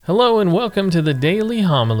Hello and welcome to the Daily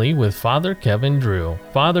Homily with Father Kevin Drew.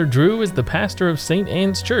 Father Drew is the pastor of St.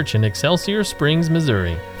 Anne's Church in Excelsior Springs,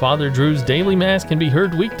 Missouri. Father Drew's daily mass can be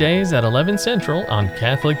heard weekdays at 11 Central on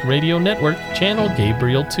Catholic Radio Network, channel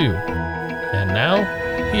Gabriel 2. And now,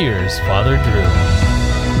 here's Father Drew.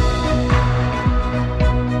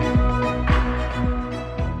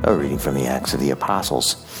 A reading from the Acts of the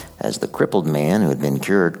Apostles. As the crippled man who had been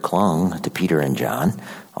cured clung to Peter and John,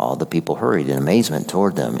 all the people hurried in amazement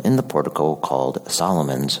toward them in the portico called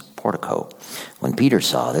Solomon's Portico. When Peter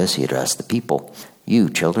saw this, he addressed the people. "You,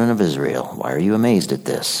 children of Israel, why are you amazed at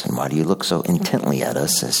this? And why do you look so intently at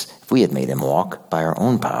us as if we had made him walk by our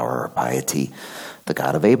own power or piety? The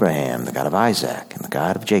God of Abraham, the God of Isaac, and the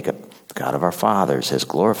God of Jacob, the God of our fathers, has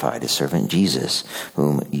glorified his servant Jesus,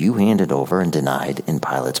 whom you handed over and denied in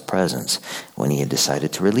Pilate's presence when he had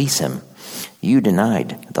decided to release him. You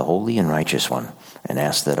denied the holy and righteous one and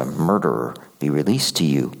asked that a murderer be released to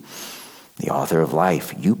you. The author of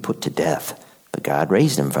life you put to death, but God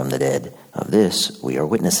raised him from the dead. Of this we are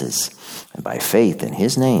witnesses. And by faith in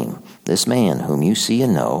his name, this man whom you see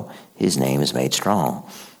and know, his name is made strong.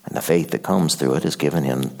 And the faith that comes through it has given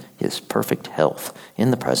him his perfect health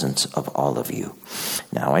in the presence of all of you.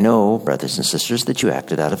 Now I know, brothers and sisters, that you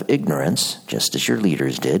acted out of ignorance, just as your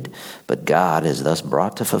leaders did, but God has thus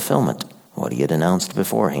brought to fulfillment what he had announced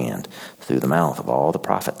beforehand through the mouth of all the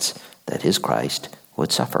prophets, that his Christ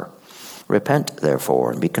would suffer. Repent,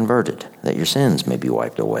 therefore, and be converted, that your sins may be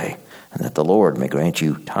wiped away, and that the Lord may grant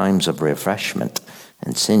you times of refreshment,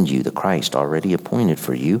 and send you the Christ already appointed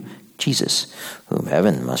for you, Jesus, whom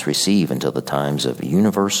heaven must receive until the times of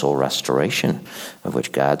universal restoration, of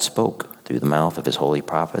which God spoke through the mouth of his holy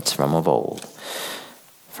prophets from of old.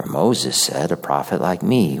 For Moses said, a prophet like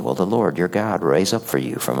me will the Lord your God raise up for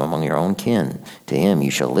you from among your own kin. To him you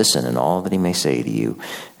shall listen in all that he may say to you.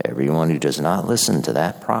 Everyone who does not listen to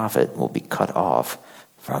that prophet will be cut off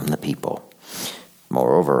from the people.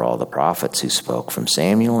 Moreover, all the prophets who spoke from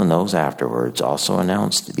Samuel and those afterwards also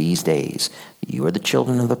announced these days, you are the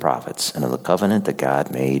children of the prophets and of the covenant that God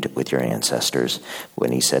made with your ancestors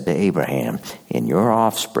when he said to Abraham, in your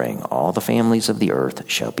offspring all the families of the earth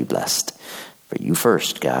shall be blessed. For you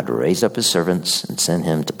first, God raised up his servants and sent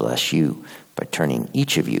him to bless you by turning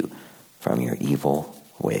each of you from your evil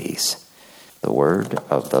ways. The word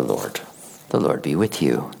of the Lord. The Lord be with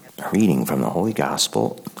you. A reading from the Holy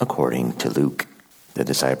Gospel according to Luke. The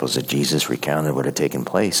disciples of Jesus recounted what had taken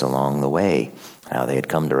place along the way, how they had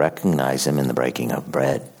come to recognize him in the breaking of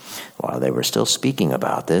bread. While they were still speaking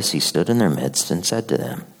about this, he stood in their midst and said to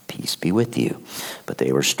them, peace be with you. But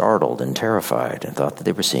they were startled and terrified and thought that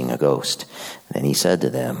they were seeing a ghost. Then he said to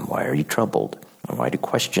them, why are you troubled? And why do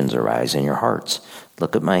questions arise in your hearts?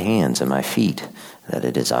 Look at my hands and my feet, that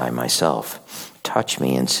it is I myself. Touch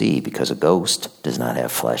me and see, because a ghost does not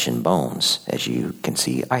have flesh and bones, as you can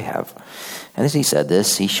see I have. And as he said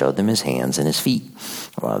this, he showed them his hands and his feet.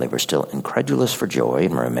 While they were still incredulous for joy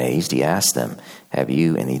and were amazed, he asked them, have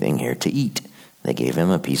you anything here to eat? They gave him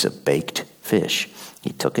a piece of baked fish. He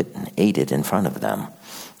took it and ate it in front of them.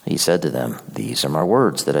 He said to them, these are my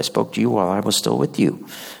words that I spoke to you while I was still with you,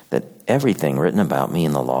 that everything written about me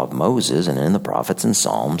in the law of Moses and in the prophets and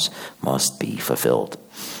Psalms must be fulfilled.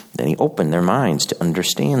 Then he opened their minds to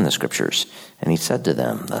understand the scriptures, and he said to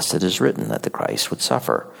them, thus it is written that the Christ would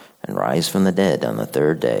suffer and rise from the dead on the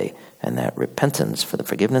third day, and that repentance for the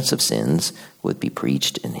forgiveness of sins would be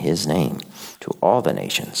preached in his name to all the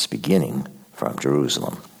nations, beginning from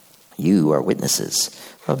Jerusalem. You are witnesses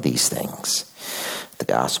of these things. The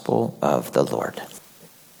Gospel of the Lord.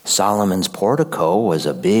 Solomon's portico was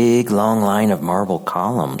a big, long line of marble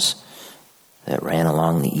columns that ran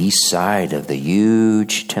along the east side of the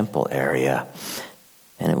huge temple area,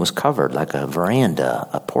 and it was covered like a veranda,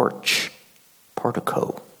 a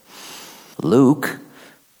portico. Luke,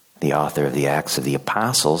 the author of the Acts of the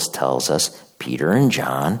Apostles, tells us Peter and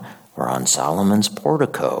John were on Solomon's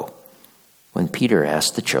portico when Peter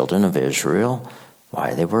asked the children of Israel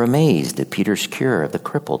why they were amazed at Peter's cure of the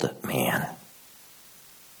crippled man.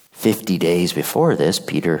 50 days before this,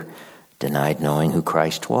 Peter denied knowing who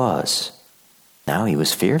Christ was. Now he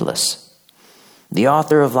was fearless. The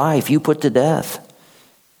author of life you put to death,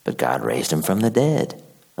 but God raised him from the dead.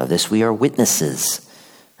 Of this we are witnesses.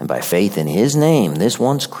 And by faith in his name, this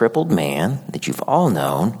once crippled man that you've all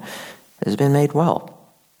known has been made well.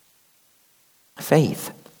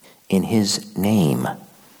 Faith in his name.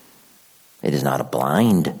 It is not a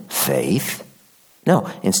blind faith.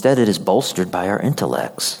 No, instead it is bolstered by our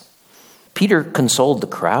intellects. Peter consoled the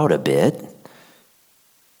crowd a bit,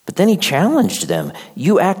 but then he challenged them.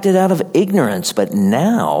 You acted out of ignorance, but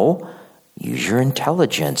now use your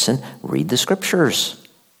intelligence and read the scriptures.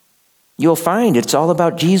 You'll find it's all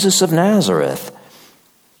about Jesus of Nazareth.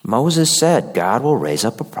 Moses said, God will raise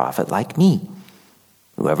up a prophet like me.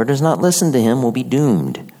 Whoever does not listen to him will be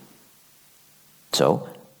doomed. So,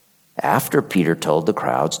 after Peter told the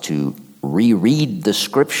crowds to reread the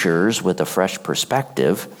scriptures with a fresh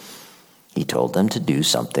perspective, he told them to do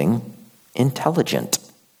something intelligent.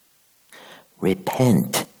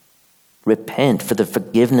 Repent. Repent for the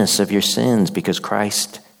forgiveness of your sins because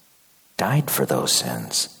Christ died for those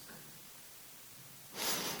sins.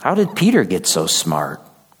 How did Peter get so smart?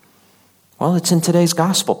 Well, it's in today's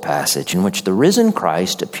gospel passage in which the risen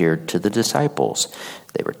Christ appeared to the disciples.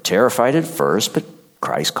 They were terrified at first, but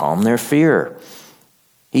Christ calmed their fear.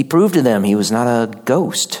 He proved to them he was not a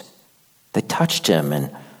ghost. They touched him and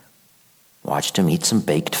watched him eat some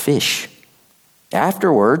baked fish.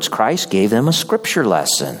 Afterwards, Christ gave them a scripture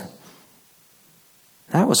lesson.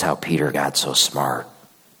 That was how Peter got so smart.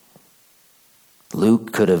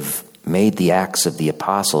 Luke could have made the Acts of the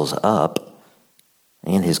Apostles up,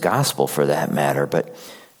 and his gospel for that matter, but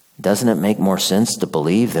doesn't it make more sense to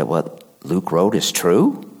believe that what Luke wrote is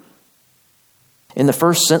true? In the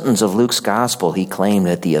first sentence of Luke's gospel, he claimed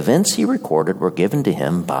that the events he recorded were given to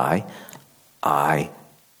him by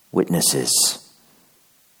eyewitnesses.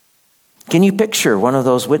 Can you picture one of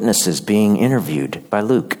those witnesses being interviewed by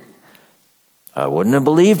Luke? I wouldn't have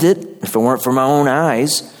believed it if it weren't for my own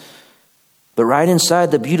eyes. But right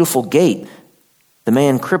inside the beautiful gate, the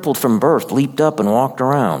man crippled from birth leaped up and walked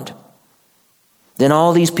around. Then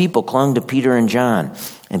all these people clung to Peter and John,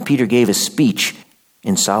 and Peter gave a speech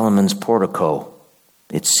in Solomon's portico.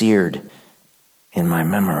 It's seared in my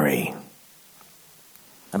memory.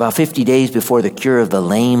 About 50 days before the cure of the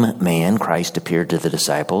lame man, Christ appeared to the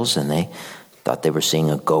disciples, and they thought they were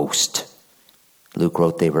seeing a ghost. Luke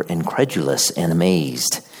wrote they were incredulous and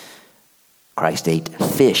amazed. Christ ate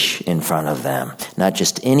fish in front of them. Not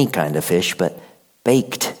just any kind of fish, but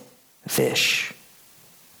baked fish.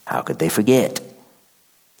 How could they forget?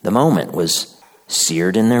 The moment was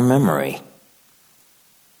seared in their memory.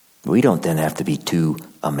 We don't then have to be too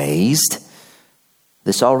amazed.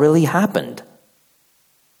 This all really happened.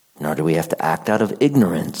 Nor do we have to act out of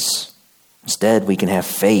ignorance. Instead, we can have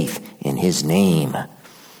faith in his name.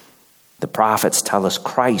 The prophets tell us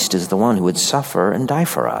Christ is the one who would suffer and die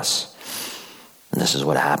for us. And this is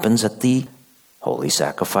what happens at the holy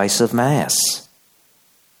sacrifice of Mass.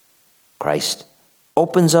 Christ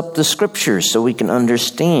opens up the scriptures so we can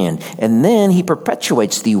understand, and then he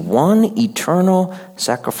perpetuates the one eternal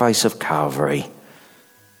sacrifice of Calvary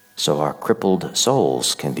so our crippled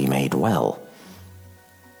souls can be made well.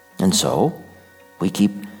 And so we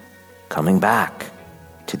keep coming back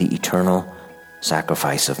to the eternal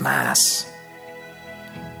sacrifice of Mass,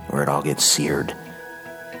 where it all gets seared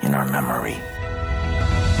in our memory.